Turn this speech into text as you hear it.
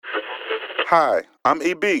Hi, I'm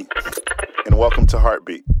EB, and welcome to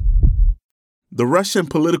Heartbeat. The Russian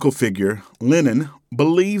political figure, Lenin,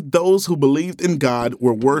 believed those who believed in God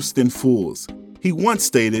were worse than fools. He once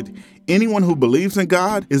stated, "Anyone who believes in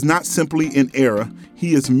God is not simply in error,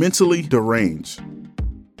 he is mentally deranged."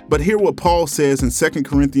 But hear what Paul says in 2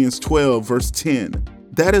 Corinthians 12, verse 10.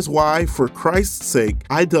 "That is why, for Christ's sake,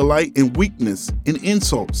 I delight in weakness, in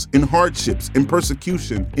insults, in hardships, in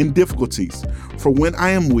persecution, in difficulties. For when I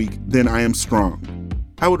am weak, then I am strong."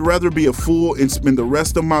 I would rather be a fool and spend the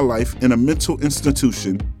rest of my life in a mental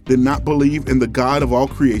institution than not believe in the God of all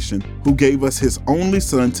creation who gave us his only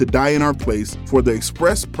son to die in our place for the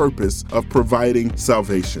express purpose of providing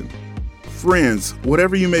salvation. Friends,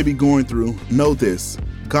 whatever you may be going through, know this: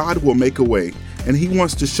 God will make a way, and he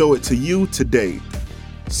wants to show it to you today.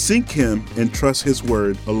 Seek him and trust his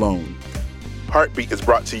word alone. Heartbeat is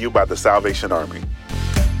brought to you by the Salvation Army.